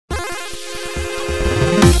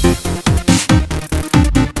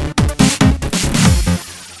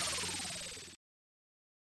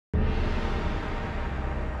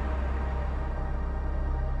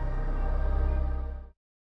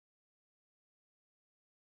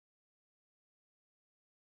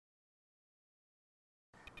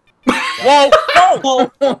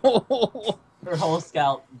Whoa! Whoa! Her whole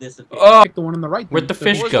scalp disappeared. Oh, the one on the right. Where'd the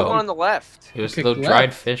fish What was go? the one on the left? It was Pick the left.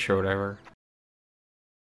 dried fish or whatever.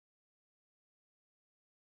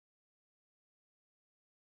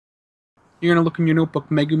 You're gonna look in your notebook.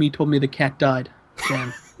 Megumi told me the cat died.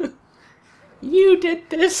 Damn. You did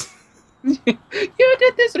this. You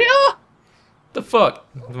did this, Ryo! The fuck?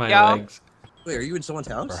 My Yeah. legs. Wait, are you in someone's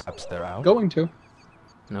house? Perhaps they're out. Going to.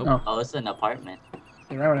 Nope. Oh. Oh, it's an apartment.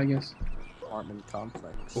 They're out, I guess. Apartment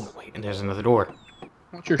complex. Oh, wait, and there's another door.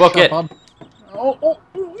 What's your Book shut it. up? Oh.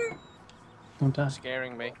 Don't die.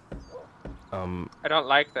 Scaring me. Um, I don't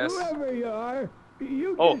like this. Whoever you are,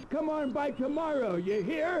 you Oh. just come on by tomorrow, you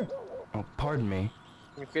hear? oh, pardon me.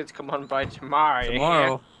 You kids come on by tomorrow. you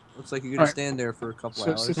Tomorrow. Looks like you're gonna Alright. stand there for a couple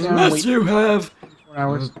So hours. sit down and wait you have 4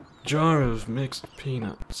 hours. a jar of mixed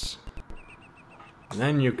peanuts.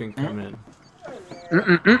 Then you can come in.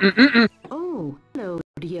 Oh, hello,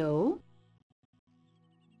 Dio.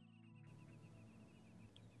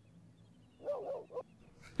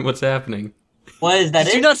 What's happening? What is that?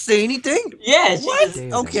 Did you not say anything? Yeah, she What? just...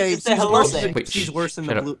 Okay, Just say hello then. Wait, she's worse than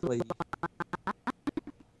shut the up. blue lady.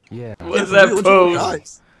 Yeah. What's Yeah, that what's pose? going on?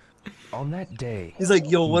 On that day, He's like,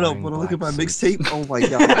 yo, what up? Wearing Wanna look at my black mixtape? Oh my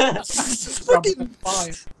god. Fucking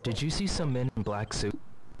did you see some men in black suits?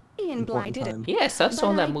 Ian important blinded time. Yes, I saw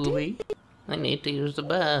But that I movie. I need to use the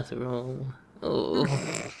bathroom. Oh,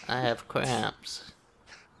 I have cramps.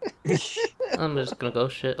 I'm just gonna go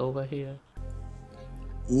shit over here.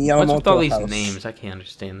 What's with all these names? I can't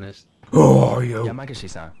understand this. Oh, yo.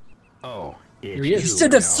 Yamagishi-san. Oh, Here he is. You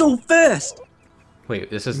said that so fast! Wait,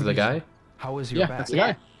 this is the guy? how was your Yeah, back? that's the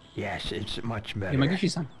guy. Yes, it's much better.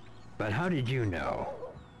 Yamagishi-san. But how did you know?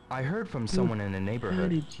 I heard from someone in the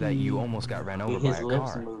neighborhood that you almost got ran over by His a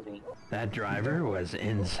lips car. moving. That driver was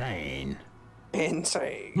insane.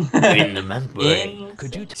 Insane. In the membrane.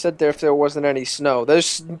 Could you Said there if there wasn't any snow.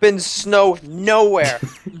 There's been snow nowhere.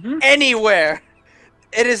 Anywhere.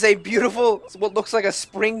 It is a beautiful, what looks like a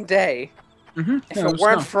spring day. If it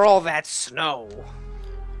weren't for all that snow.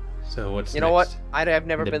 So what's You know what? next? I've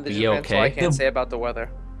never To been to be Japan, so I okay? can't say about the weather.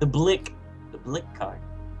 The Blick card.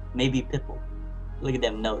 Maybe Pipple. Look at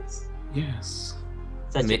them notes. Yes.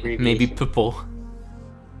 Such abbreviation. Maybe people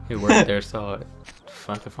who worked there saw it.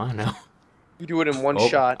 Fuck if I know. You do it in one Oh,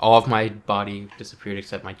 shot. all of my body disappeared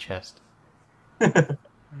except my chest.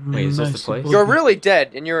 Wait, is this the place? You're really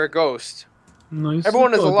dead, and you're a ghost. Nice.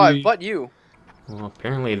 Everyone is and alive, ugly. but you. Well,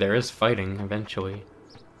 apparently there is fighting eventually.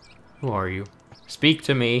 Who are you? Speak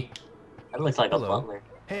to me. That looks like Hello. a butler.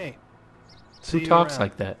 Hey. Who talks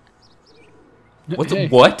like that? What? Hey.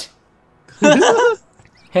 What?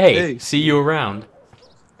 Hey, Hey. see you around.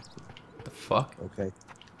 The fuck? Okay.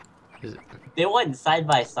 Is it... They went side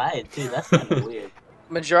by side too. That's kind of weird.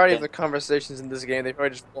 Majority of the conversations in this game, they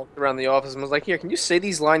probably just walked around the office and was like, "Here, can you say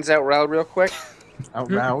these lines out loud real quick?"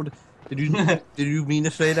 Out loud? Did you mean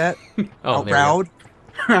to say that? Oh, Out there we go. loud?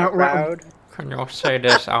 Out Loud. Can you say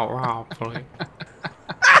this out loud, please?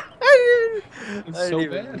 I It's didn't so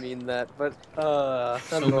even bad. mean that, but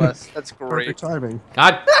nonetheless, that's great. Perfect timing.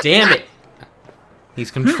 God damn it!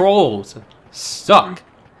 These controls suck.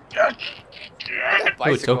 That Oh, it's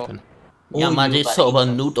bicycle. open. Only Yamaji nobody soba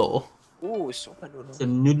knows. noodle. Ooh, soba noodle.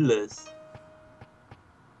 Some noodles.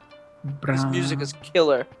 This music is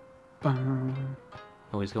killer.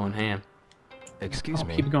 Oh, he's going ham. Excuse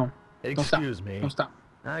me. Keep it going. Don't stop. Excuse me. Don't stop.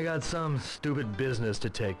 I got some stupid business to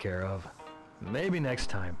take care of. Maybe next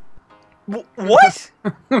time. What? What?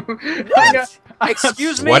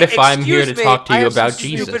 Excuse me. What if I'm here excuse to me, talk to I you have some about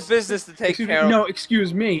Jesus? Stupid business to take Excuse care me. of. No,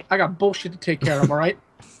 excuse me. I got bullshit to take care of, alright?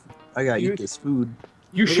 I gotta You- eat this food.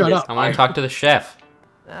 You Look at shut this. up. I want to talk to the chef.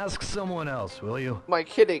 Ask someone else, will you? My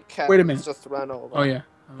kitty cat. Wait a minute. Just ran over. Oh, yeah.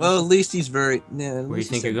 Well, at least he's very. Nah, at Where do you least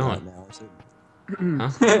think he's you're like going? that now,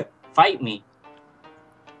 so- Huh? Fight me.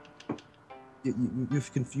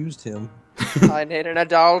 You've confused him. I need an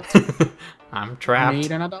adult. I'm trapped.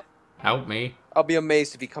 Need an adult. Help me. I'll be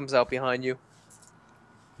amazed if he comes out behind you.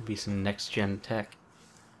 Be some next gen tech.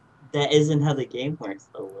 That isn't how the game works,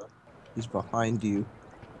 though. Will. He's behind you.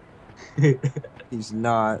 He's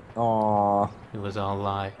not. Aww. It was all a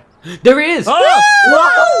lie. There he is!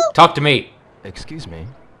 Whoa! Talk to me. Excuse me.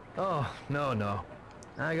 Oh, no.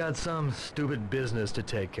 I got some stupid business to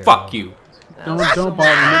take care of. Fuck you. Don't Ask bother someone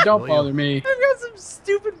me. else, Don't will you? bother me. I've got some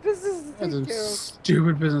stupid business to That's take some care of.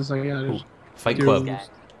 stupid business I got. Ooh, Fight Dude. Club. Guy.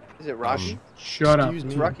 Is it Rocky? Shut up. Excuse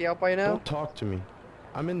Is me. Rocky out by now? Don't talk to me.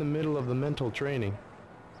 I'm in the middle of the mental training.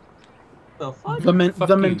 The fuck? The, Fuck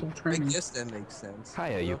the you. mental I training. guess that makes sense.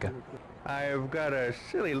 Hiya, Yuka. I've got a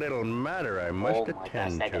silly little matter I must Oh my gosh,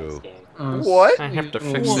 attend that got to. scared. What? I have to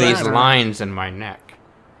fix Whoa. these lines in my neck.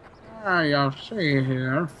 I'll see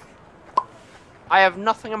here. I have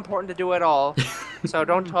nothing important to do at all, so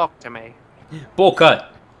don't talk to me. Bull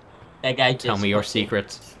cut. That guy Tell just me your fucking-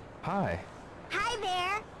 secrets. Hi. Hi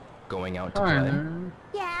there. Going out to Hi play? there.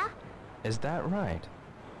 Yeah. Is that right?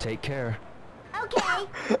 Take care. Okay.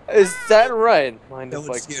 Is that right? Mind That if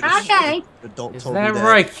would like... scare the shit out of me. Adult Is told me that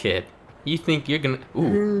right, kid? You think you're gonna...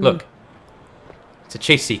 Ooh, look. It's a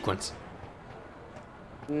chase sequence.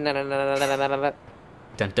 No. Dun dun dun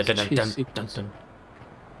dun Chase dun dun sequence. dun.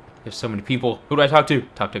 There's so many people. Who do I talk to?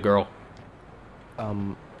 Talk to girl.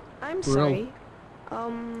 I'm Bro. sorry.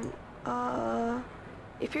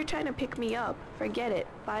 If you're trying to pick me up, forget it.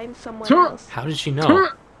 Find someone Sure. else. How did she know?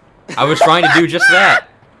 I was trying to do just that.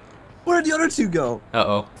 Where'd the other two go?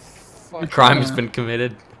 Uh-oh. Fuck. Crime has been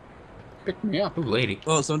committed. Pick me up. Ooh, lady.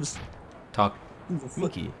 Oh, so I'm just... Talk.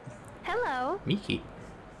 Miki, Hello. Miki.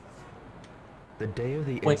 the day of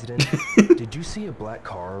the Wait. incident, did you see a black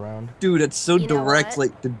car around? Dude, it's so You know direct, what?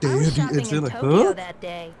 like, the day I was of the shopping in incident, Tokyo huh? that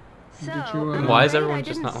day. So, Did you, I'm Why is afraid everyone I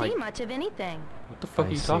just didn't not like... see much of anything. What the fuck I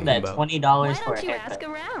are you see. talking That about? $20 Why for a don't you ask haircut.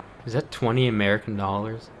 around? Is that 20 American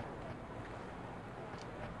dollars?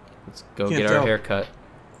 Let's go Can't get our tell. haircut.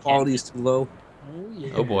 Quality's too low. Oh,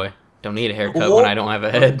 yeah. Oh boy. Don't need a haircut when I don't have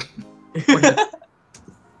a head.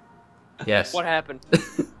 Yes. What happened?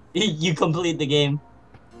 You complete the game.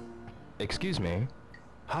 Excuse me.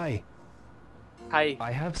 Hi. Hi.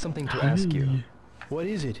 I have something to ask you. What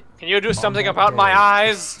is it? Can you do something that about my day.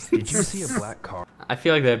 eyes? Did you see a black car? I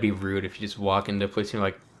feel like that'd be rude if you just walk into a place and you're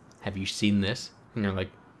like, have you seen this? And you're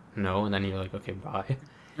like, no. And then you're like, okay, bye.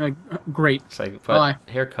 Like, great. It's like, Bye. but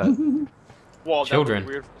haircut. Whoa, Children. that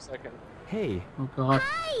was weird for a second. Hey, Oh god.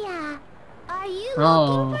 Hiya. Are you Oh.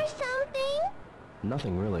 looking for something?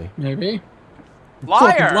 nothing really. Maybe.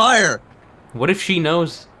 Liar! Liar! What if she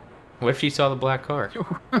knows? What if she saw the black car?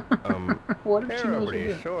 What if she knows Terribly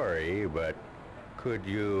you're sorry, but could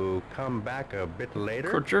you come back a bit later?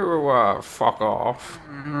 Could you, fuck off?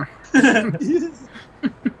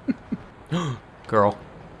 Girl,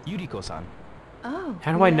 Yuriko-san, Oh.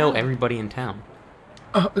 how do I know yeah. everybody in town?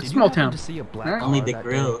 a did small you happen town. to see a black Huh? car Only the that day?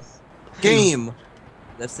 grills. Game!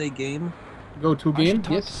 Let's say game. Go to I should game? talk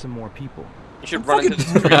to Yes. some more people. You should run into the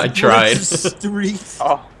street. I tried. Street.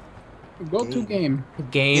 Oh, Go to game.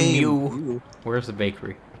 Game you. Where's the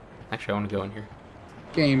bakery? Actually, I want to go in here.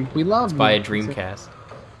 Game. We love Let's you. buy a Dreamcast.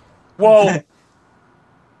 whoa!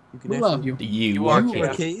 You can We love you. You. are You Yeah.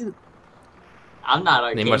 arcade? I'm not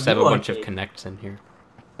arcade. They must have a you bunch of arcade. connects in here.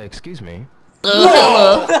 Excuse me,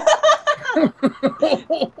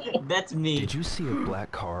 That's me. did you see a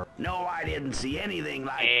black car? No, I didn't see anything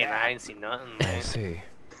like Man, I that. ain't seen nothing. I Man. see.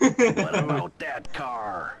 What about that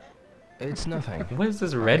car? It's nothing. What is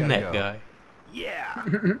this gotta redneck go. guy? Yeah.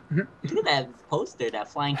 Look at that poster, that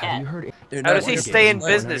flying Have you cat. heard? They're How not does he games. stay in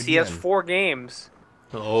Like, business? He has again. 4 games.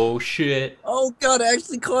 Oh shit. Oh god, it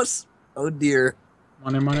actually costs... Oh dear.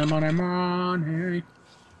 Money, money, money, money.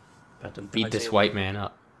 About to beat this white man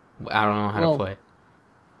up. I don't know how Whoa. to play.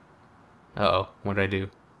 Uh-oh. What did I do?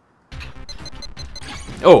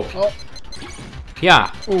 Oh! Oh.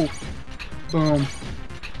 Yeah! Oh. Boom.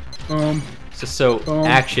 Boom. This is so Boom.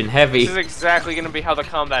 action heavy. This is exactly gonna be how the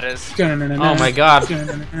combat is. Oh my god.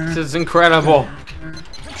 This is incredible.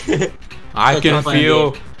 I Such can a fun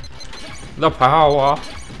feel the power.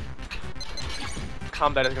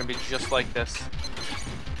 Combat is gonna be just like this.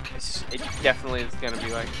 It definitely is gonna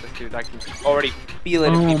be like this, dude. I can already feel it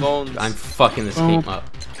in my bones. I'm fucking this game up.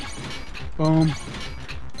 Boom.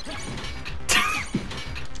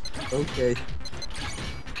 Okay.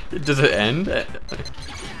 Does it end?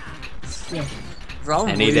 Yeah.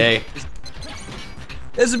 Probably. Any day.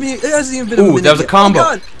 It hasn't even been a Ooh, minute that was a yet. combo. Oh,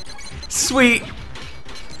 god. Sweet!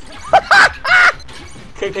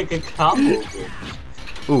 Combo.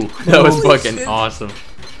 Ooh, that was Holy fucking shit. awesome.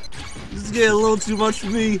 This is getting a little too much for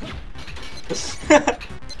me.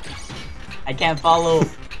 I can't follow.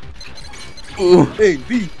 Ooh. A,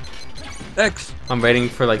 B, X, I'm waiting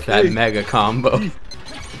for like that Hey. mega combo.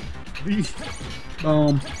 B.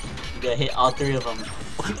 Boom. You gotta hit all 3 of them.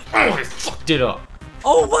 I fucked it up.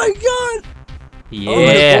 Oh my god!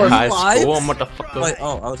 Yeah, four high lives? school, motherfucker. Wait,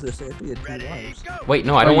 oh, I was gonna say I think you had 3 lives. Wait,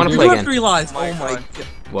 no, I don't Oh, want you to do? play You have again. 3 lives! My Oh my God. god.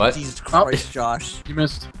 What? Jesus Christ, Josh. You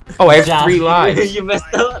missed. Oh, I have Josh, 3 lives. you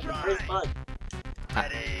messed up. The first one.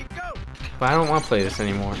 But I don't want to play this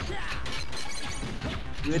anymore.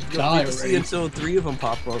 You have to Die wait to see already. until 3 of them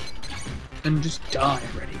pop up. And just die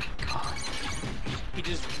already. God. He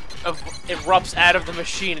just erupts out of the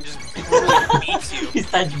machine and just brutally beats you. He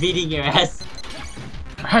starts beating your ass.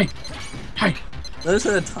 Hey. Hey. Notice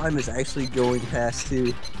how the time is actually going past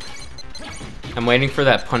too. I'm waiting for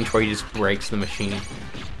that punch where he just breaks the machine.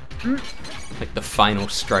 Like the final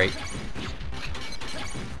strike.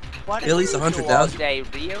 At least 100,000.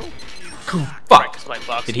 Rio?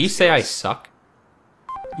 Fuck! Did he say I suck?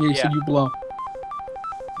 Yeah, he said you blow.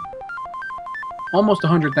 Almost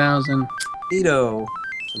 100,000. Ito.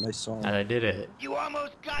 That's a nice song. I did it. You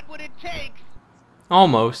almost got what it takes.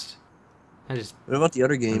 Almost. I just What about the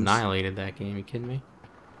other games? annihilated that game. You kidding me?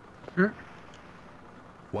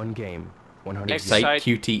 One game, 100 Excite Excite-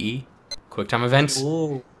 QTE. Quick time events.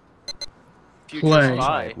 Ooh. Play.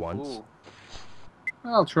 Spy. Once. Ooh.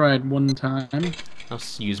 I'll try it one time. I'll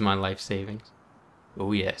use my life savings.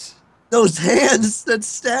 Oh yes. Those hands that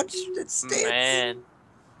stabbed you. That stabbed. Man.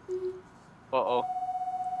 Uh-oh.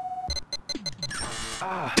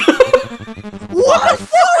 What?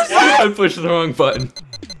 I pushed the wrong button.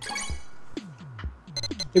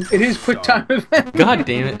 It is quick time event. God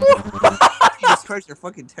damn it. Jesus Christ, you're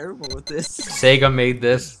fucking terrible with this. Sega made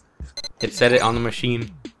this. It said it on the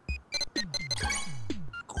machine.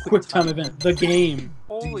 Quick time event. The game.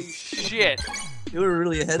 Holy shit. You were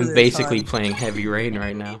really ahead of I'm their basically time. playing Heavy Rain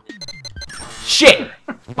right now. Shit!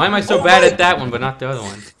 Why am I so bad at that one but not the other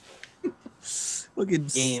one? Fucking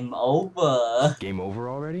Game over. Game over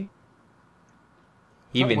already?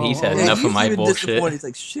 Even he's had Yeah, enough he's of my even bullshit. disappointed. He's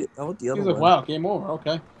like, shit, I want the other He's one. like, wow, game over.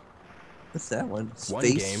 Okay. What's that one? One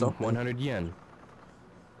Space game, something. 100 yen.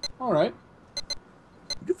 All right.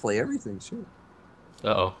 You can play everything, shit.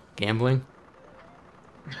 Uh-oh. Gambling?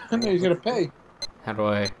 I know he's gonna pay. How do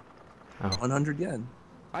I... 100 yen.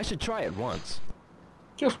 I should try it once.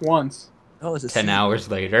 Just once. Oh, it's a 10 seed. hours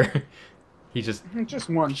later. He's just Just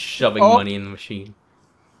once. shoving Oh. money in the machine.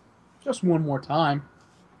 Just one more time.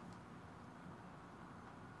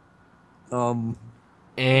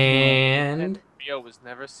 And... Rio was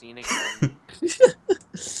never seen again.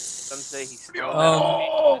 Some say he's still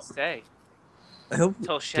Oh. to this day. I hope.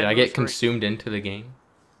 Until Did I get consumed into the game?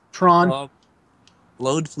 Tron.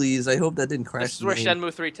 Load, please. I hope that didn't crash. This is where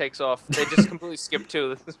Shenmue 3 takes off. They just completely skip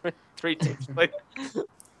 2. This is where 3 takes place.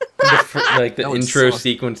 Like the That would intro suck.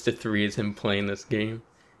 sequence to 3 is him playing this game.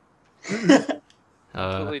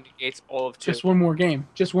 Completely negates all of 2. Just one more game.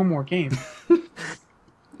 Just one more game.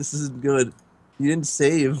 This isn't good. You didn't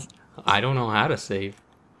save. I don't know how to save.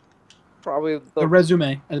 Probably The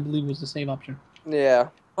resume, I believe, was the save option. Yeah.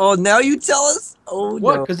 Oh, now you tell us? Oh,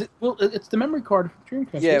 What? no. Because it's the memory card for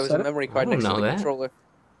Dreamcast. Yeah, We'll it was set a memory card I next don't to know the that. controller.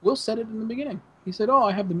 Will said it in the beginning. He said, "Oh,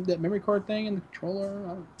 I have that memory card thing and the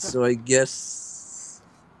controller." So I guess.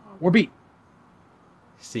 We're beat.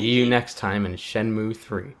 See you next time in Shenmue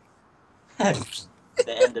 3. The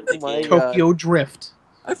end of the My game. God. Tokyo Drift.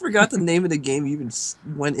 I forgot the name of the game. You even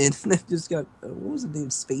went in and I just got. What was the name?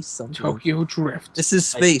 Space something. Tokyo Drift. This is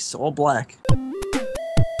space, all black.